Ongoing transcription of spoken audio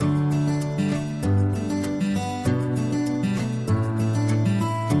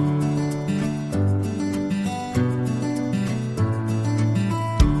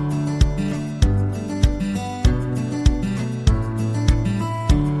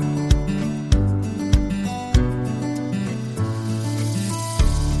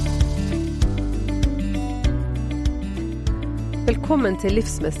Velkommen til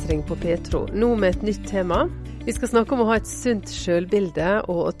Livsmestring på Petro, nå med et nytt tema. Vi skal snakke om å ha et sunt selvbilde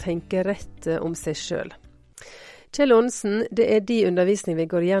og å tenke rett om seg selv. Kjell Aanensen, det er de undervisning vi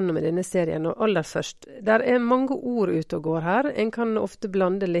går gjennom i denne serien, og aller først. Der er mange ord ute og går her. En kan ofte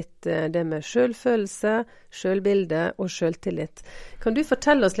blande litt det med selvfølelse, selvbilde og selvtillit. Kan du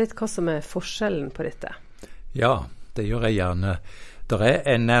fortelle oss litt hva som er forskjellen på dette? Ja, det gjør jeg gjerne. Det er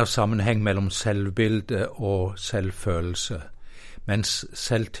en nær sammenheng mellom selvbilde og selvfølelse, mens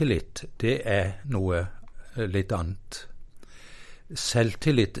selvtillit, det er noe litt annet.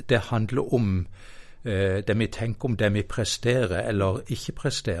 Selvtillit, det handler om det vi tenker om det vi presterer eller ikke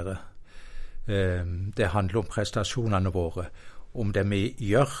presterer. Det handler om prestasjonene våre, om det vi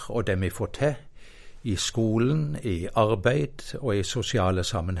gjør og det vi får til i skolen, i arbeid og i sosiale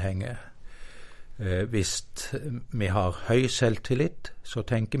sammenhenger. Hvis vi har høy selvtillit, så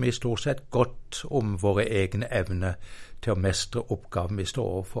tenker vi stort sett godt om våre egne evner til å mestre oppgaven vi står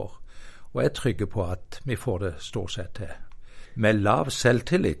overfor, og er trygge på at vi får det stort sett til. Med lav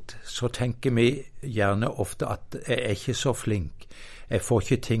selvtillit så tenker vi gjerne ofte at jeg er ikke så flink, jeg får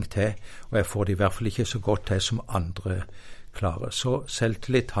ikke ting til, og jeg får det i hvert fall ikke så godt til som andre klarer. Så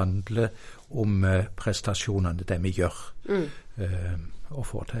selvtillit handler om prestasjonene, det vi gjør og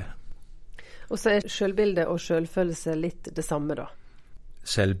får til. Og så er selvbilde og selvfølelse litt det samme da?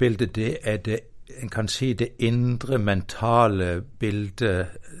 Selvbilde, det er det, en kan si det indre mentale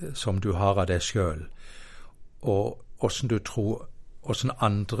bildet som du har av deg selv, og hvordan du tror, hvordan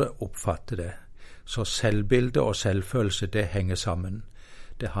andre oppfatter det. Så selvbilde og selvfølelse, det henger sammen.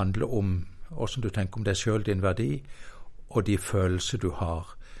 Det handler om hvordan du tenker om deg selv, din verdi, og de følelser du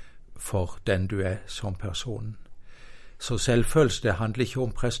har for den du er som person. Så selvfølelse, det handler ikke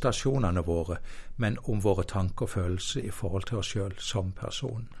om prestasjonene våre, men om våre tanker og følelser i forhold til oss selv som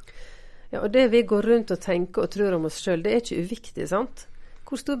person. Ja, og det vi går rundt og tenker og tror om oss selv, det er ikke uviktig, sant?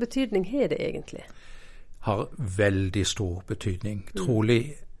 Hvor stor betydning har det egentlig? Har veldig stor betydning.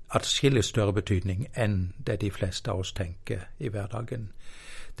 Trolig atskillig større betydning enn det de fleste av oss tenker i hverdagen.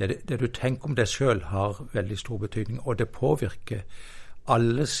 Det du tenker om deg selv har veldig stor betydning, og det påvirker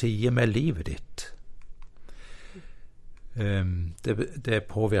alle sider med livet ditt. Det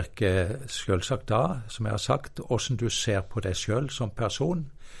påvirker selvsagt da, som jeg har sagt, hvordan du ser på deg selv som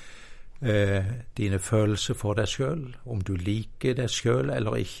person, dine følelser for deg selv, om du liker deg selv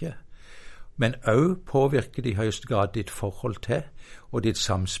eller ikke, men også påvirker det i høyeste grad ditt forhold til og ditt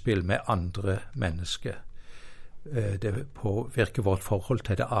samspill med andre mennesker. Det påvirker vårt forhold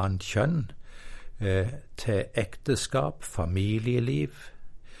til det annet kjønn, til ekteskap, familieliv,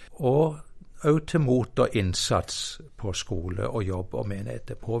 og også til mot og innsats på skole og jobb og menighet.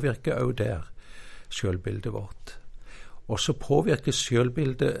 Det påvirker også der selvbildet vårt. Og så påvirker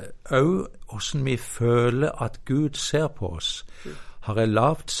selvbildet også hvordan vi føler at Gud ser på oss. Har jeg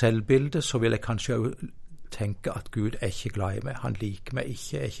lavt selvbilde, så vil jeg kanskje også tenke at Gud er ikke glad i meg. Han liker meg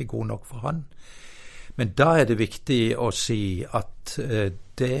ikke, er ikke god nok for han. Men da er det viktig å si at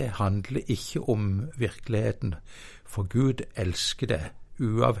det handler ikke om virkeligheten, for Gud elsker det,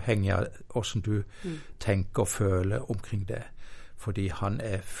 uavhengig av hvordan du tenker og føler omkring det, fordi han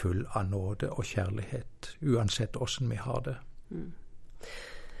er full av nåde og kjærlighet, uansett hvordan vi har det.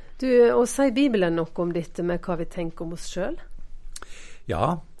 Du, og sier Bibelen noe om dette med hva vi tenker om oss selv?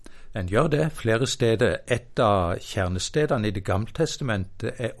 Ja, den gjør det flere steder. Et av kjernestedene i Det gamle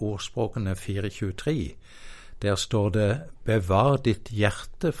testamentet er ordspråkene 4:23. Der står det: «Bevar ditt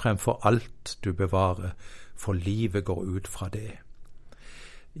hjerte fremfor alt du bevarer, for livet går ut fra det.»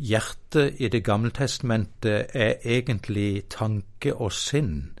 Hjertet i Det gamle testamentet er egentlig tanke og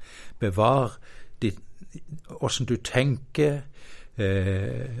sinn. Bevar hvordan du tenker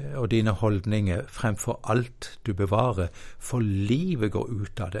og dine holdninger fremfor alt du bevarer, for livet går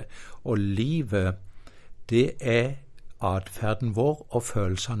ut av det. Og livet, det er adferden vår og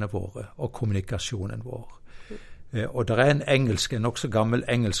følelsene våre og kommunikasjonen vår. Og det er en nok så gammel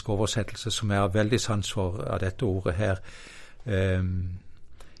engelsk oversettelse som jeg har veldig sans for av dette ordet her,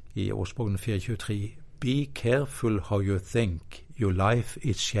 i ordspråkene 4:23. Be careful how you think. Your life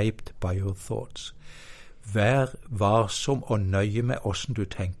is shaped by your thoughts. Vær varsom og nøye med hvordan du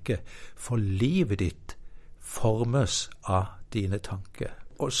tenker, for livet ditt formes av dine tanker.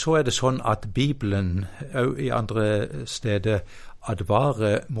 Og så er det sånn at Bibelen, også i andre steder,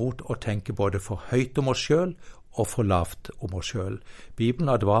 advarer mot å tenke både for høyt om oss selv og for lavt om oss selv. Bibelen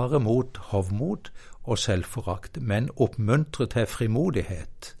advarer mot hovmod og selvforakt, men oppmuntrer til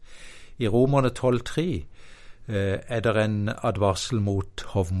frimodighet. I Romerne 12:3 er det en advarsel mot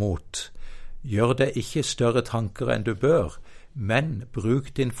hovmod. Gjør deg ikke større tanker enn du bør, men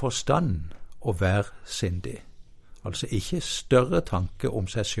bruk din forstand og vær sindig. Altså ikke større tanke om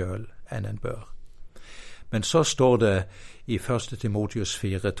seg selv enn en bør. Men så står det i 1. Timotius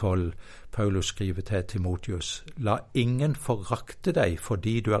 4,12, Paulus skriver til Timotius, la ingen forakte deg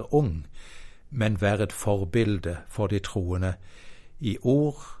fordi du er ung, men vær et forbilde for de troende i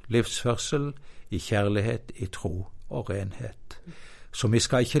ord, livsførsel, i kjærlighet, i tro og renhet. Så vi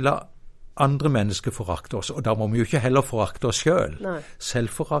skal ikke la andre mennesker forakte oss, og da må vi jo ikke heller forakte oss selv.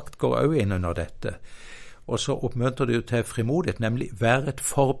 Selvforakt går også inn under dette. Og så oppmuntrer du til frimodighet, nemlig vær et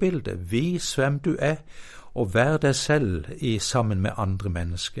forbilde, vis hvem du er, og vær deg selv sammen med andre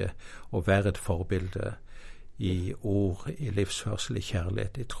mennesker, og vær et forbilde i ord, i livsførsel, i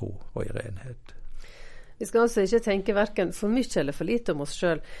kjærlighet, i tro og i renhet. Vi skal altså ikke tenke hverken for mye eller for lite om oss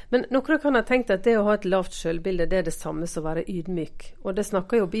selv, men noen kan ha tenkt at det å ha et lavt selvbilde, det er det samme som å være ydmyk, og det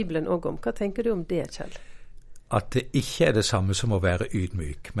snakker jo Bibelen også om. Hva tenker du om det, Kjell? At det ikke er det samme som å være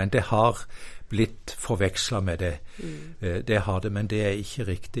ydmyk, men det har blitt forvekslet med det. Det har det, men det er ikke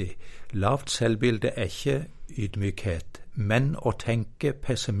riktig. Lavt selvbilde er ikke ydmykhet, men å tenke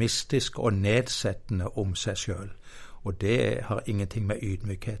pessimistisk og nedsettende om seg selv. Og det har ingenting med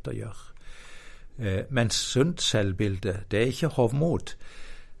ydmykhet å gjøre. Men sunt selvbilde, det er ikke hovmod.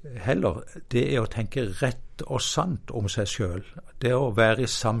 Heller, det er å tenke rett og sant om seg selv. Det er å være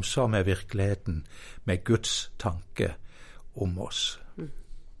i samsvar med virkeligheten, med Guds tanke om oss.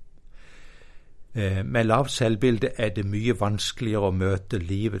 Med lavt selvbilde er det mye vanskeligere å møte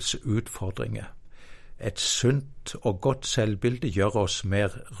livets utfordringer. Et sunt og godt selvbilde gjør oss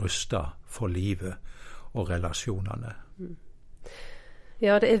mer rustet for livet og relasjonene.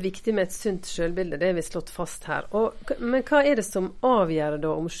 Ja, det er viktig med et sunt selvbilde, det har vi slått fast her. Men hva er det som avgjør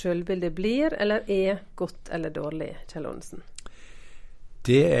da om selvbildet blir eller er godt eller dårlig, Kjell Aanensen?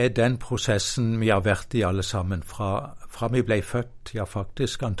 Det er den prosessen vi har vært i alle sammen fra vi ble født, ja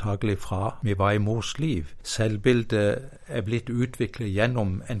faktisk antagelig fra vi var i mors liv. Selvbildet er blitt utviklet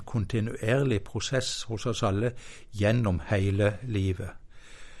gjennom en kontinuerlig prosess hos oss alle gjennom hele livet.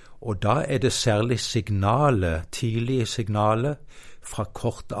 Og da er det særlig tidlige signaler fra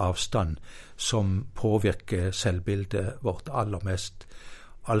kort avstand som påvirker selvbildet vårt aller mest.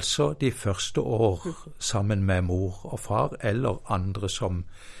 Altså de første år sammen med mor og far, eller andre som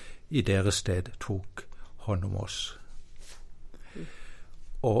i deres sted tok hånd om oss.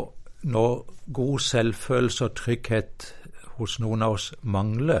 Og når god selvfølelse og trygghet hos noen av oss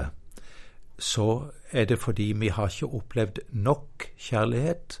mangler, så er det fordi vi har ikke opplevd nok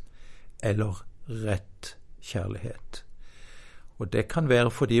kjærlighet eller rett kjærlighet. Og det kan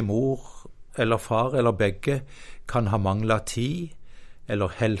være fordi mor eller far eller begge kan ha manglet tid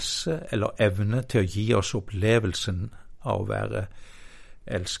eller helse eller evne til å gi oss opplevelsen av å være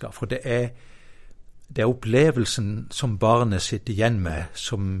elsket. For det er opplevelsen som barnet sitter igjen med,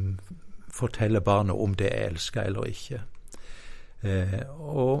 som forteller barnet om det er elsket eller ikke.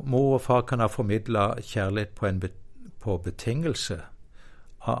 Og mor og far kan ha formidlet kjærlighet på betingelse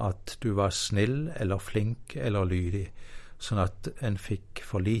av at du var snill eller flink eller lydig, sånn at en fikk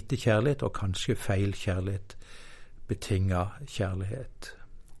for lite kjærlighet og kanskje feil kjærlighet, betinget kjærlighet.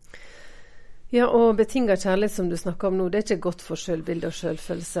 Ja, og betinget kjærlighet som du snakker om nå, det er ikke godt for selvbilde og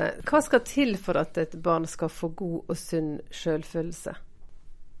selvfølelse. Hva skal til for at et barn skal få god og sunn selvfølelse?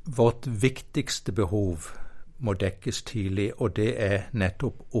 Vårt viktigste behov må dekkes tidlig, og det er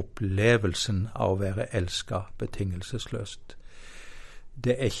nettopp opplevelsen av å være elsket betingelsesløst.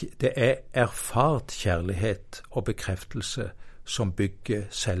 Det er erfart kjærlighet og bekreftelse som bygger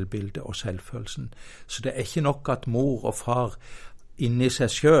selvbildet og selvfølelsen. Så det er ikke nok at mor og far inni seg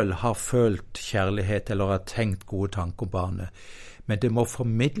selv har følt kjærlighet eller har tenkt gode tanker om barnet, men det må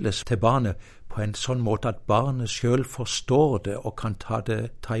formidles til barnet på en sånn måte at barnet selv forstår det og kan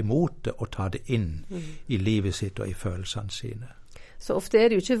ta imot det og ta det inn i livet sitt og i følelsene sine. Så ofte er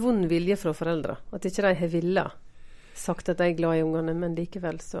det jo ikke vond vilje fra foreldre, at ikke de har villet sagt at de er glad i ungene, men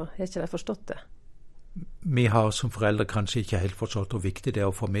likevel så har ikke de forstått det. Vi har som foreldre kanskje ikke helt forstått hvor viktig det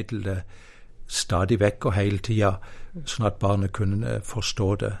er å formidle det stadig vekk og hele tiden, sånn at barnet kunne forstå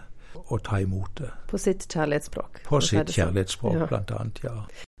det og ta imot det. På sitt kjærlighetsspråk. På sitt kjærlighetsspråk, ja. Blant annet, ja.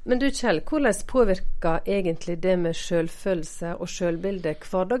 Men du Kjell, hvordan påvirker egentlig det med selvfølelse og selvbilde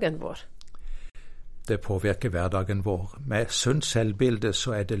hverdagen vår? Det påvirker hverdagen vår. Med sunt selvbilde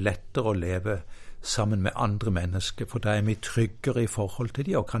så er det lettere å leve sammen med andre mennesker, for da er vi tryggere i forhold til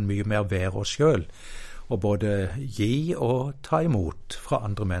dem og kan mye mer være oss selv, og både gi og ta imot fra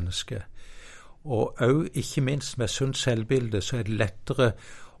andre mennesker. Og også, ikke minst med sunt selvbilde, så er det lettere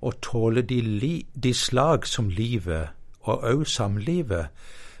å tåle de slag som livet, og også samlivet,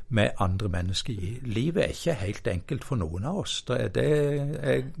 med andre mennesker i. Livet ikke helt enkelt for noen av oss.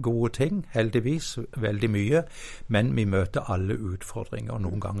 Det gode ting, heldigvis, veldig mye, men vi møter alle utfordringer, og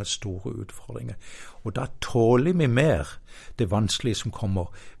noen ganger store utfordringer. Og da tåler vi mer det vanskelige som kommer,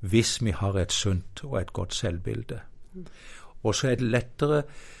 hvis vi har et sunt og et godt selvbilde. Og så det lettere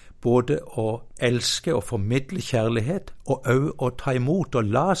både å elske og formidle kjærlighet, og også å ta imot og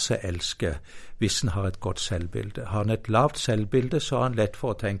la seg elske hvis en har et godt selvbilde. Har en et lavt selvbilde, så har en lett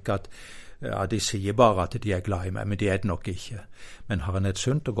for å tenke at ja, de sier bare at de glad i meg, men de det nok ikke. Men har en et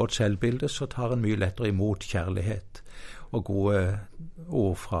sunt og godt selvbilde, så tar en mye lettere imot kjærlighet og gode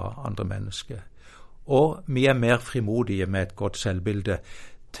ord fra andre mennesker. Og vi mer frimodige med et godt selvbilde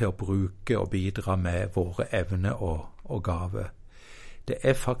til å bruke og bidra med våre evner og gaver. Det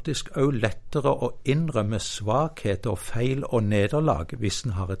faktisk også lettere å innrømme svakheter og feil og nederlag hvis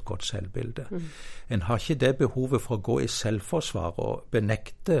en har et godt selvbilde. En har ikke det behovet for å gå i selvforsvar og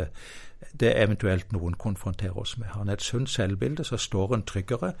benekte det eventuelt noen konfronterer oss med. Har en et sunt selvbilde, så står en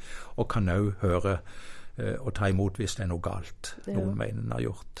tryggere og kan også høre og ta imot hvis det noe galt noen mener en har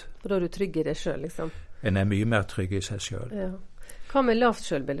gjort. Og da du trygg i det selv, liksom? En mye mer trygg i seg selv. Ja. Hva med lavt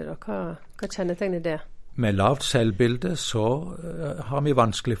selvbilde da? Hva kjennetegner det? Med lavt selvbilde så har vi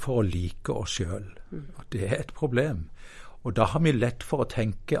vanskelig for å like oss selv. Det et problem. Og da har vi lett for å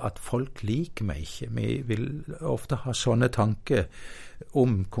tenke at folk liker meg ikke. Vi vil ofte ha sånne tanker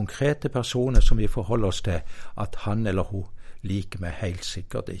om konkrete personer som vi forholder oss til, at han eller hun liker meg helt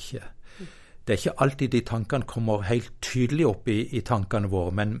sikkert ikke. Det ikke alltid de tankene kommer helt tydelig opp i tankene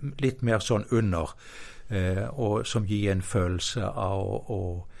våre, men litt mer sånn under, og som gir en følelse av å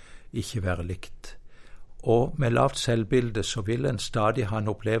ikke være likt. Og med lavt selvbilde så vil en stadig ha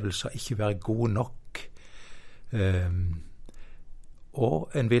en opplevelse av ikke være god nok.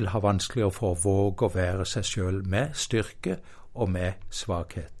 Og en vil ha vanskeligere for å våge å være seg selv med styrke og med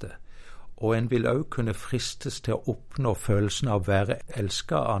svakheter. Og en vil også kunne fristes til å oppnå følelsen av å være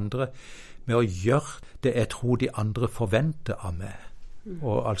elsket av andre med å gjøre det jeg tror de andre forventer av meg.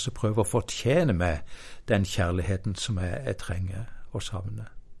 Og altså prøve å fortjene meg den kjærligheten som jeg trenger og savner.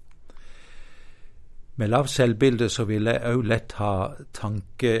 Med lavt selvbilde så vil jeg også lett ha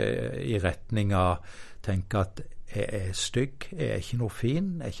tanke i retning av tenke at jeg stygg, jeg ikke noe fin,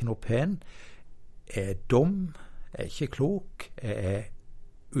 jeg ikke noe pen, jeg dum, jeg ikke klok, jeg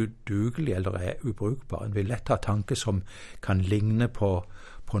udugelig eller jeg ubrukbar. En vil lett ha tanke som kan ligne på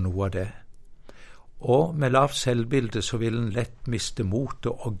noe av det. Og med lavt selvbilde så vil en lett miste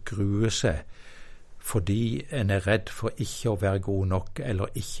motet og grue seg fordi en redd for ikke å være god nok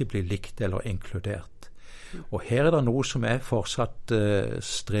eller ikke bli likt eller inkludert. Og her det noe som jeg fortsatt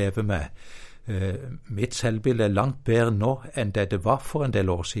strever med. Mitt selvbilde langt bedre nå enn det var for en del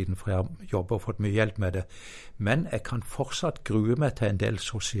år siden, for jeg har jobbet og fått mye hjelp med det. Men jeg kan fortsatt grue meg til en del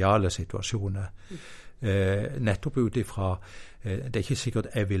sosiale situasjoner. Nettopp ut ifra det ikke sikkert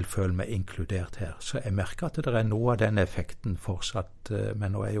jeg vil føle meg inkludert her. Så jeg merker at det noe av den effekten fortsatt,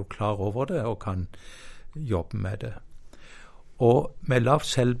 men nå er jeg jo klar over det og kan jobbe med det. Og med lavt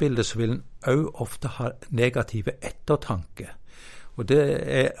selvbilde så vil en også ofte ha negative ettertanker. Og det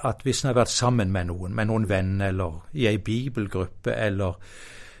at hvis en har vært sammen med noen venner, eller i en bibelgruppe, eller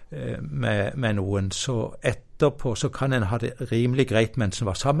med noen, så etterpå så kan en ha det rimelig greit mens en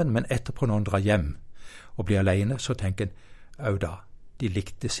var sammen, men etterpå når en drar hjem og blir alene, så tenker en, da, de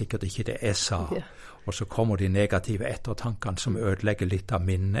likte sikkert ikke det jeg sa. Ja. Og så kommer de negative ettertankene som ødelegger litt av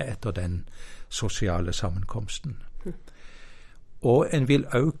minnet etter den sosiale sammenkomsten. Og en vil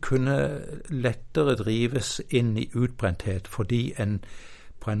også kunne lettere drives inn i utbrenthet, fordi en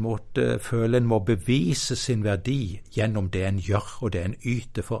på en måte føler en må bevise sin verdi gjennom det en gjør, og det en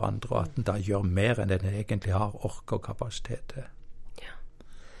yter for andre, og at en da gjør mer enn den egentlig har ork og kapasitet til. Ja.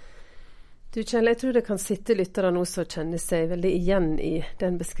 Du Kjell, jeg tror det kan sitte lyttere nå som kjenner seg veldig igjen i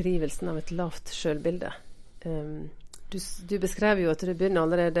den beskrivelsen av et lavt selvbilde. Du beskrev jo at det begynner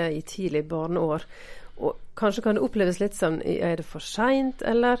allerede i tidlig barneår, og kanskje kan det oppleves litt som, er det for sent,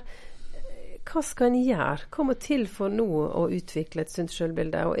 eller hva skal en gjøre? Hva må til for nå å utvikle et sunt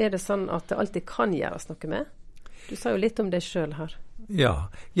selvbilde, og er det sånn at det alltid kan gjøres noe med? Du sa jo litt om det selv her. Ja,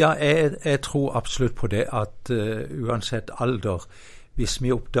 jeg tror absolutt på det at uansett alder, hvis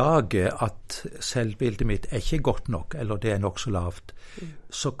vi oppdager at selvbildet mitt ikke godt nok, eller det nok så lavt,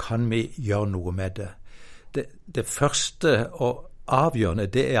 så kan vi gjøre noe med det. Det første og avgjørende,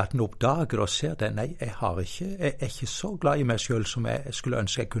 det at en oppdager og ser det. Nei, jeg er ikke så glad i meg selv som jeg skulle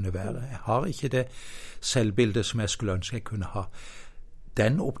ønske jeg kunne være. Jeg har ikke det selvbildet som jeg skulle ønske jeg kunne ha.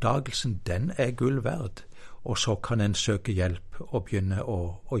 Den oppdagelsen, den gull verd. Og så kan en søke hjelp og begynne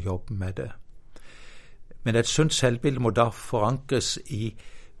å jobbe med det. Men et sunt selvbilde må da forankres i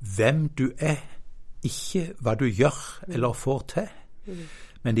hvem du ikke hva du gjør eller får til,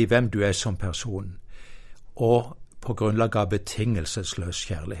 men i hvem du som person. Og på grunnlag av betingelsesløs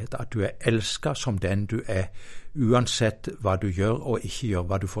kjærlighet, at du elsket som den du uansett hva du gjør og ikke gjør,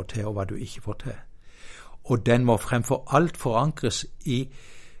 hva du får til og hva du ikke får til. Og den må fremfor alt forankres i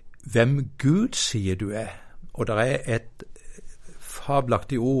hvem Gud sier du Og det et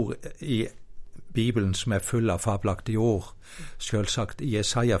fabelaktig ord i Bibelen som full av fabelaktige ord, selvsagt i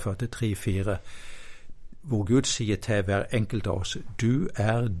Jesaja 43,4, hvor Gud sier til hver enkelt av oss, du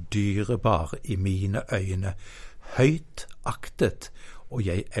dyrebar i mine øyne, høyt aktet, og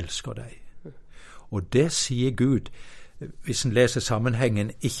jeg elsker deg. Og det sier Gud, hvis en leser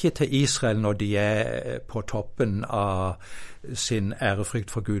sammenhengen, ikke til Israel når de på toppen av sin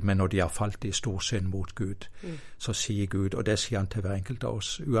ærefrykt for Gud, men når de har falt i stor synd mot Gud, så sier Gud, og det sier han til hver enkelt av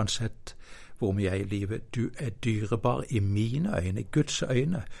oss, uansett hvor vi i livet, du dyrebar i mine øyne, Guds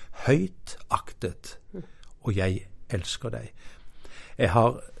øyne, høyt aktet, og jeg elsker deg.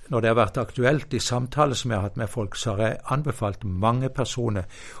 Når det har vært aktuelt i samtaler som jeg har hatt med folk, så har jeg anbefalt mange personer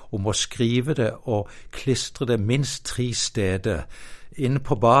om å skrive det og klistre det minst 3 steder inne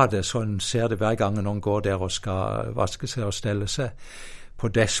på badet, så en ser det hver gang noen går der og skal vaske seg og stelle seg. På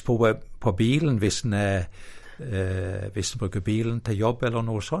dashbordet på bilen, hvis en bruker bilen til jobb eller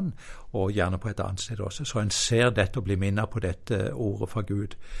noe sånt, og gjerne på et annet sted også. Så en ser dette og blir minnet på dette ordet fra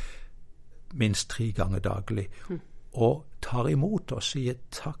Gud minst 3 ganger daglig. Og tar imot og sier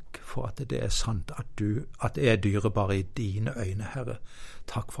takk for at det sant, at jeg dyrebar i dine øyne, Herre.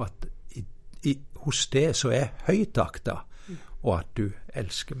 Takk for at hos det så høyt akta, og at du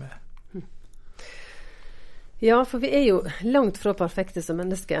elsker meg. Ja, for vi jo langt fra perfekte som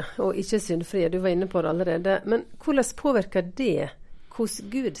mennesker, og ikke syndfrie. Du var inne på det allerede. Men hvordan påvirker det hvordan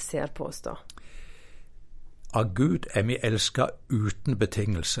Gud ser på oss da? Av Gud vi elsket uten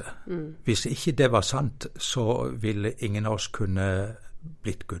betingelse. Hvis ikke det var sant, så ville ingen av oss kunne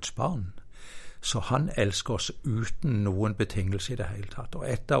blitt Guds barn. Så han elsker oss uten noen betingelse i det hele tatt. Og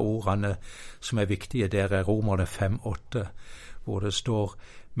et av ordene som viktige der Romerne 5,8, hvor det står,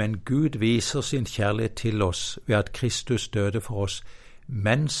 men Gud viser sin kjærlighet til oss ved at Kristus døde for oss,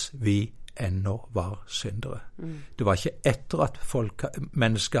 mens vi ennå var syndere. Det var ikke etter at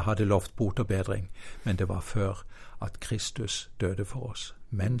mennesker hadde lovt bot og bedring, men det var før at Kristus døde for oss,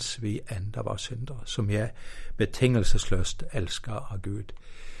 mens vi enda var syndere, som betingelsesløst elsket av Gud.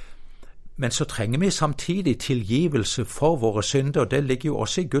 Men så trenger vi samtidig tilgivelse for våre synder, og det ligger jo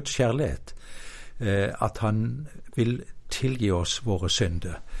også i Guds kjærlighet, at han vil tilgi oss våre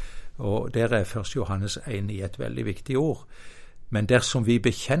synder. Og der 1. Johannes 1 i et veldig viktig ord. Men dersom vi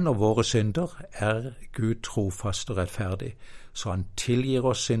bekjenner våre synder, Gud trofast og rettferdig, så han tilgir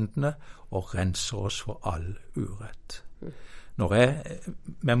oss syndene og renser oss for all urett. Når jeg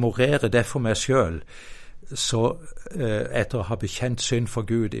memorerer det for meg selv, så etter å ha bekjent synd for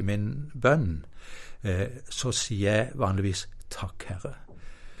Gud i min bønn, så sier jeg vanligvis takk, Herre.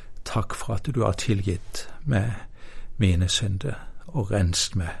 Takk for at du har tilgitt meg mine synder og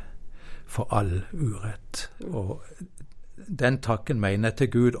renset meg for all urett. Og den takken mener jeg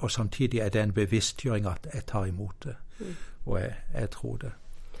til Gud, og samtidig det en bevisstgjøring at jeg tar imot det, og jeg tror det.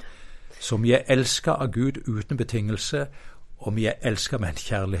 Så vi elsker av Gud uten betingelse, og vi elsker med en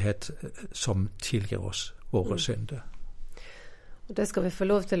kjærlighet som tilgir oss våre synder. Og det skal vi få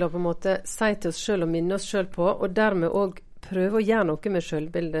lov til å på en måte si til oss selv og minne oss selv på, og dermed også prøve å gjøre noe med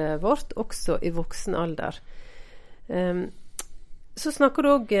selvbildet vårt, også i voksen alder. Så snakker du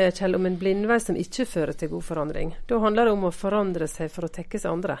også, Kjell, om en blindvei som ikke fører til god forandring. Da handler det om å forandre seg for å tekkes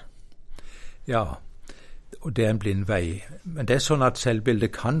andre. Ja, og det en blind vei. Men det sånn at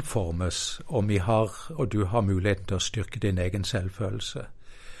selvbildet kan formes, og du har muligheten til å styrke din egen selvfølelse.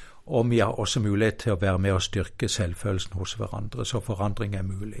 Og vi har også mulighet til å være med og styrke selvfølelsen hos hverandre, så forandring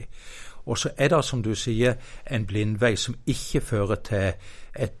mulig. Og så det, som du sier, en blind vei som ikke fører til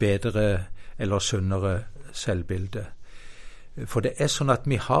et bedre eller sunnere selvbilde. For det sånn at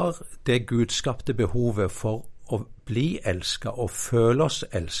vi har det gudskapte behovet for å bli elsket og føle oss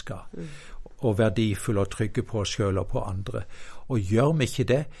elsket, og verdifulle og trygge på oss selv og på andre. Og gjør vi ikke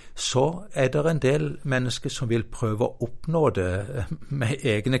det, så det en del mennesker som vil prøve å oppnå det med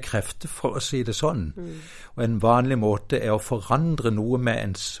egne krefter, for å si det sånn. Og en vanlig måte å forandre noe med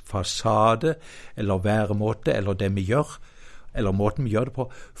ens fasade, eller væremåte, eller det vi gjør, eller måten vi gjør det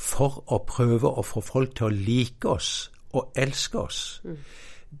på, for å prøve å få folk til å like oss og elske oss.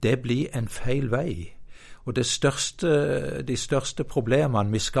 Det blir en feil vei. Og de største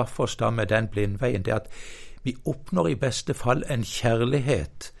problemene vi skaffer oss da med den blindveien, det at vi oppnår i beste fall en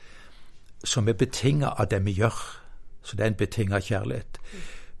kjærlighet som betinget av det vi gjør. Så det en betinget kjærlighet.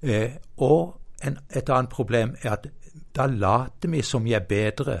 Og et annet problem er at da later vi som vi er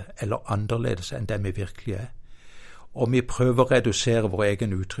bedre eller annerledes enn det vi virkelig er. Og vi prøver å redusere vår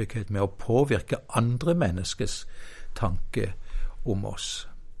egen utrygghet med å påvirke andre menneskers tanke om oss.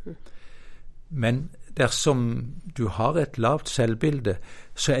 Men dersom du har et lavt selvbilde,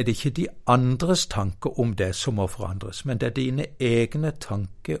 så er det ikke de andres tanker om det som må forandres, men det er dine egne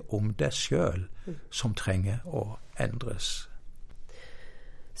tanker om deg selv som trenger å endres.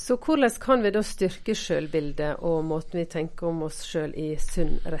 Så hvordan kan vi da styrke selvbildet og måten vi tenker om oss selv i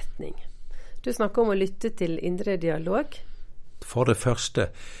sunn retning? Du snakker om å lytte til indre dialog. For det første,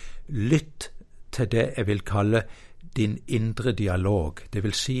 lytt til det jeg vil kalle din indre dialog, det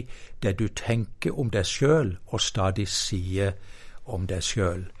vil si det du tenker om deg selv og stadig sier om deg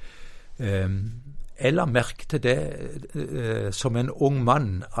selv. Jeg la merke til det som en ung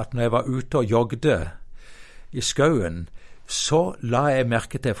mann, at når jeg var ute og jogde i skauen, så la jeg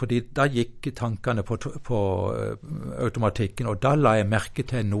merke til, fordi da gikk tankene på automatikken, og da la jeg merke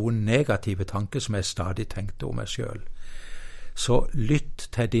til noen negative tanker som jeg stadig tenkte om meg selv. Så lytt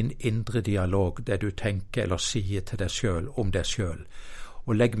til din indre dialog, det du tenker eller sier til deg selv om deg selv.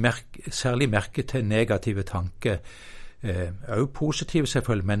 Og legg særlig merke til negative tanker, også positive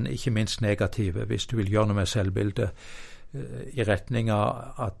selvfølgelig, men ikke minst negative, hvis du vil gjøre noe med selvbildet, i retning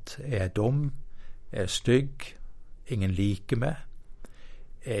av at jeg er dum, jeg er stygg, ingen liker meg,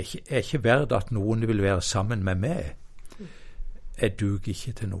 jeg er ikke verd at noen vil være sammen med meg, jeg duger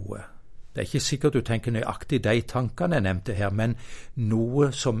ikke til noe. Det er ikke sikkert du tenker nøyaktig de tankene jeg nevnte her, men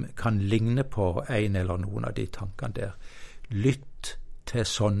noe som kan ligne på en eller noen av de tankene der. Lytt til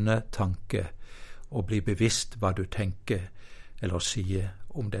sånne tanker, og bli bevisst hva du tenker eller sier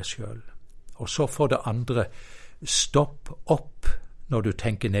om deg selv. Og så for det andre, stopp opp når du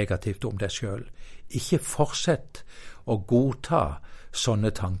tenker negativt om deg selv. Ikke fortsett å godta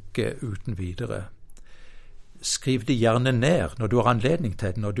sånne tanker uten videre. Skriv det gjerne ned når du har anledning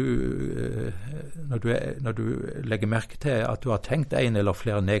til det, når du legger merke til at du har tenkt en eller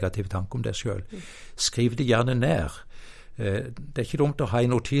flere negative tanker om deg selv. Skriv det gjerne ned. Det er ikke dumt å ha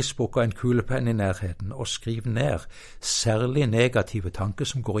en notisbok og en kulepenn i nærheten, og skriv ned særlig negative tanker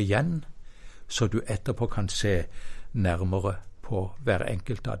som går igjen, så du etterpå kan se nærmere på hver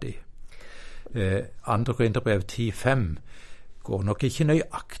enkelt av de. 2. Korinterbrev 10:5 går nok ikke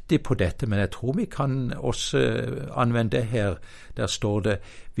nøyaktig på dette, men jeg tror vi kan også anvende det her. Der står det,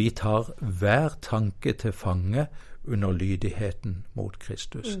 vi tar hver tanke til fange under lydigheten mot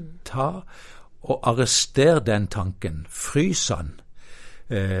Kristus. Ta og arrester den tanken, frys den.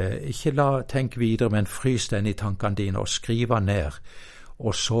 Ikke la tenk videre, men frys den i tankene dine og skriv den ned.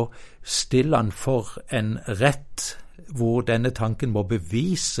 Og så still den for en rett hvor denne tanken må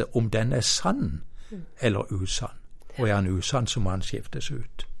bevise om den er sann eller usann. Og er han usann, så må han skiftes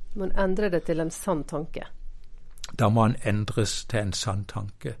ut. Man endrer det til en sann tanke. Da må han endres til en sann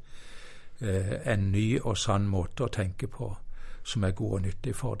tanke. En ny og sann måte å tenke på, som er god og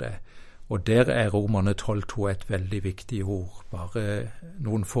nyttig for deg. Og der er Romerne 12,2 et veldig viktig ord. Bare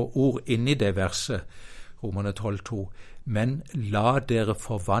noen få ord inni det verset, Romerne 12,2. Men la dere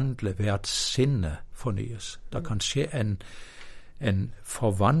forvandle ved at sinnet fornyes. Det kan skje en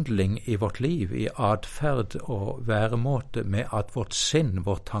forvandling i vårt liv, i adferd og væremåte, med at vårt sinn,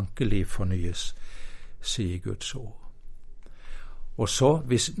 vårt tankeliv fornyes, sier Guds ord. Og så,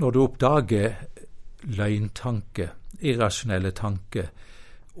 når du oppdager løgntanke, irrasjonelle tanke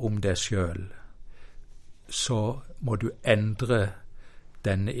om deg selv, så må du endre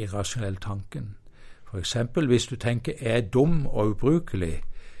denne irrasjonelle tanken. For eksempel, hvis du tenker jeg er dum og ubrukelig,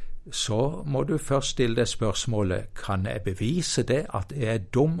 så må du først stille deg spørsmålet, kan jeg bevise det at jeg er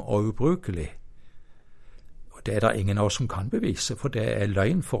dum og ubrukelig? Og det er det ingen av oss som kan bevise, for det er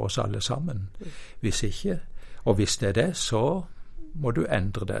løgn for oss alle sammen. Hvis ikke, og hvis det er det, så må du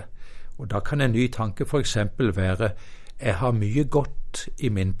endre det. Og da kan en ny tanke for eksempel være, jeg har mye godt i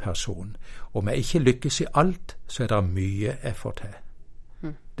min person. Om jeg ikke lykkes i alt, så er det mye jeg får til.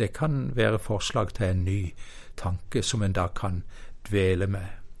 Det kan være forslag til en ny tanke som en da kan dvele med.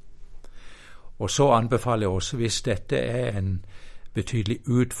 Og så anbefaler jeg også, hvis dette er en betydelig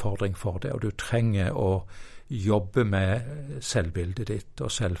utfordring for deg, og du trenger å jobbe med selvbildet ditt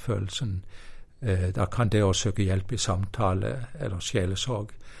og selvfølelsen, da kan det å søke hjelp i samtale eller sjelesørg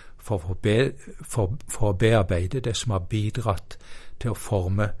for å bearbeide det som har bidratt til å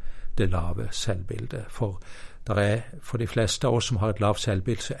forme det lave selvbildet. For de fleste av oss som har et lavt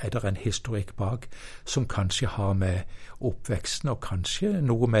selvbilde, så er det en historikk bak som kanskje har med oppveksten og kanskje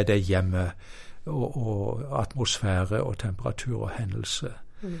noe med det hjemme og atmosfære og temperatur og hendelse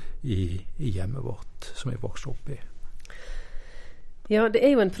i hjemmet vårt som vi vokste opp i. Ja, det er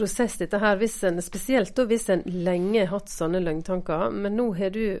jo en prosess dette her, spesielt da hvis en lenge har hatt sånne løgntanker, men nå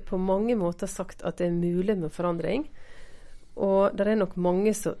har du på mange måter sagt at det er mulig med forandring, og det er nok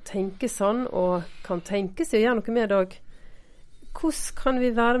mange som tenker sånn, og kan tenke seg å gjøre noe med det også. Hvordan kan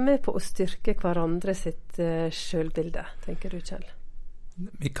vi være med på å styrke hverandre sitt selvbilde, tenker du, Kjell?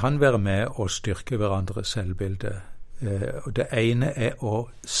 Vi kan være med å styrke hverandres selvbilde. Og det ene er å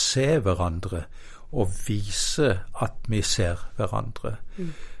se hverandre og vise at vi ser hverandre.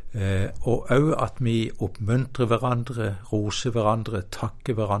 Og også at vi oppmuntrer hverandre, roser hverandre,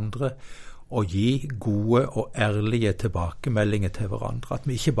 takker hverandre, og gi gode og ærlige tilbakemeldinger til hverandre. At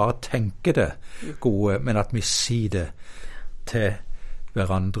vi ikke bare tenker det gode, men at vi sier det til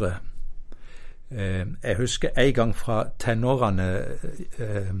hverandre. Jeg husker en gang fra tenårene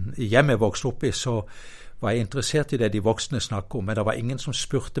i hjemmet jeg vokste opp i, så var jeg interessert i det de voksne snakket om, men det var ingen som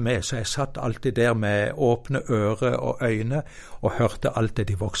spurte meg, så jeg satt alltid der med åpne ører og øyne og hørte alt det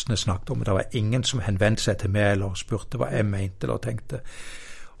de voksne snakket om, men det var ingen som henvendte seg til meg eller spurte hva jeg mente eller tenkte.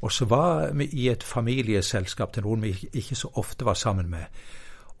 Og så var vi i et familieselskap til noen vi ikke så ofte var sammen med,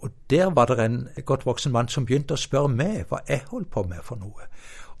 og der var det en godt voksen mann som begynte å spørre meg hva jeg holdt på med for noe.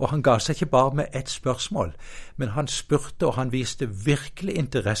 Og han ga seg ikke bare med ett spørsmål, men han spurte og han viste virkelig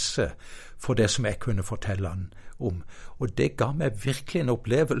interesse for det som jeg kunne fortelle han om. Og det ga meg virkelig en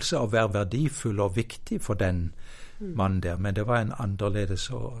opplevelse av å være verdifull og viktig for den mannen der, men det var en annerledes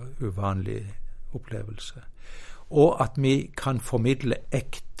og uvanlig opplevelse. Og at vi kan formidle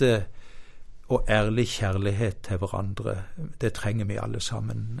ekte og ærlig kjærlighet til hverandre, det trenger vi alle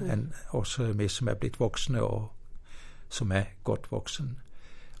sammen, også vi som er blitt voksne og som er godt voksen.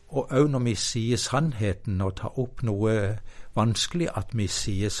 Og også når vi sier sannheten og tar opp noe vanskelig, at vi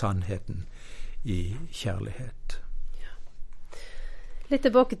sier sannheten i kjærlighet. Ja. Litt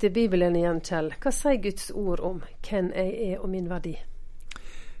tilbake til Bibelen igjen, Kjell. Hva sier Guds ord om hvem jeg er og min verdi?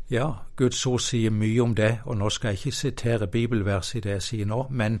 Ja, Guds ord sier mye om det, og nå skal jeg ikke sitere bibelvers i det jeg sier nå,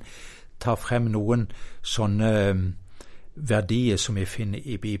 men ta frem noen sånne verdier som vi finner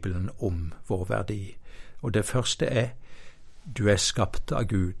i Bibelen om vår verdi. Og det første er: du er skapt av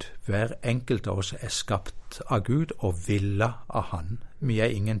Gud. Hver enkelt av oss er skapt av Gud og villet av Han. Vi er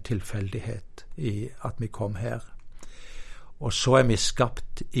ingen tilfeldighet i at vi kom her. Og så er vi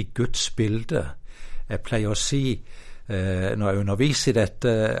skapt i Guds bilde. Jeg pleier å si, når jeg underviser i dette,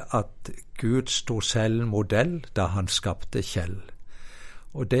 at Gud stod selv modell da han skapte Kjell.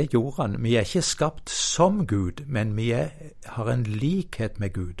 Og det gjorde han. Vi er ikke skapt som Gud, men vi har en likhet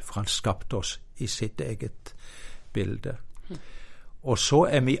med Gud, for han skapte oss i sitt eget bilde. Og så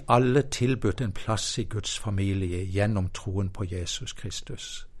er vi alle tilbudt en plass i Guds familie gjennom troen på Jesus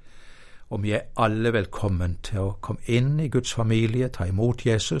Kristus. Og vi er alle velkommen til å komme inn i Guds familie, ta imot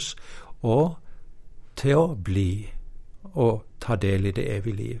Jesus, og til å bli og ta del i det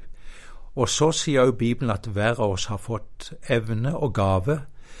evige liv. Og så sier jo Bibelen at hver av oss har fått evne og gave,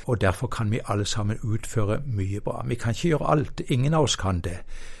 og derfor kan vi alle sammen utføre mye bra. Vi kan ikke gjøre alt, ingen av oss kan det.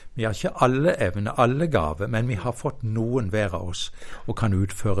 Vi har ikke alle evne, alle gave, men vi har fått noen hver av oss og kan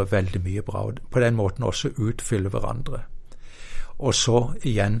utføre veldig mye bra, og på den måten også utfylle hverandre. Og så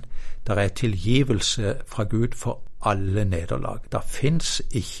igjen, der er tilgivelse fra Gud for alle nederlag. Det finnes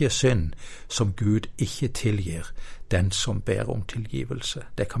ikke synd som Gud ikke tilgir den som ber om tilgivelse.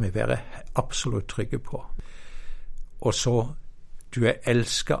 Det kan vi være absolutt trygge på. Og så, du er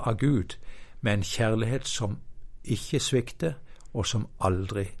elsket av Gud med en kjærlighet som ikke svikter, og som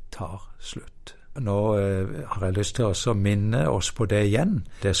aldri tar slutt. Nå har jeg lyst til å minne oss på det igjen,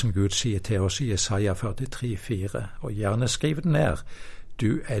 det som Gud sier til oss i Jesaja 43,4, og gjerne skriv det ned.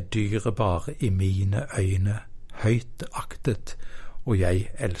 Du er dyrebar i mine øyne, høyt aktet, og jeg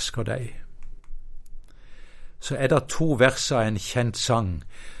elsker deg. Så er det 2 vers av en kjent sang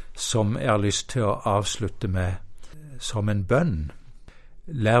som jeg har lyst til å avslutte med som en bønn.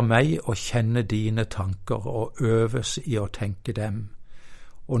 Lær meg å kjenne dine tanker og øves i å tenke dem.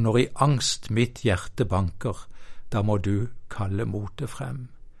 Og når i angst mitt hjerte banker, da må du kalle motet frem.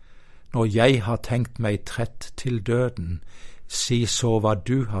 Når jeg har tenkt meg trett til døden, si så hva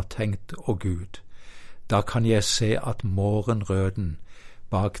du har tenkt, å Gud. Da kan jeg se at morgenrøden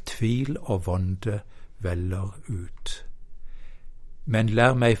bak tvil og vonde veller ut. Men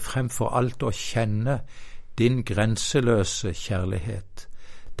lær meg fremfor alt å kjenne din grenseløse kjærlighet,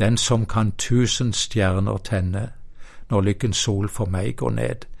 den som kan 1000 stjerner tenne, når lykkens sol for meg går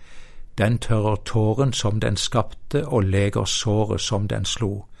ned. Den tørrer tåren som den skapte, og leger såret som den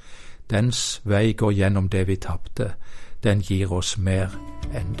slo. Dens vei går gjennom det vi tapte, den gir oss mer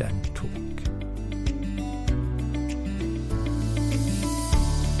enn den tok.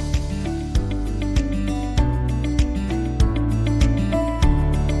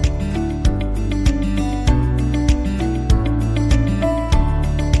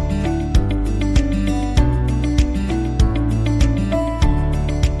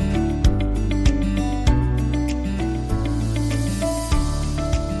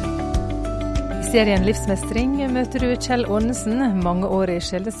 Serien Livsmestring møter du Kjell Aanensen, mangeårig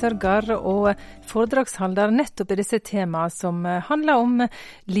sjelesørger og foredragsholder nettopp i disse tema som handler om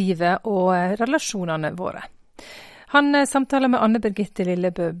livet og relasjonene våre. Han samtaler med Birgitte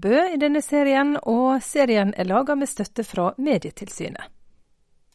LIllebø Bøe i denne serien, og serien laget med støtte fra Medietilsynet.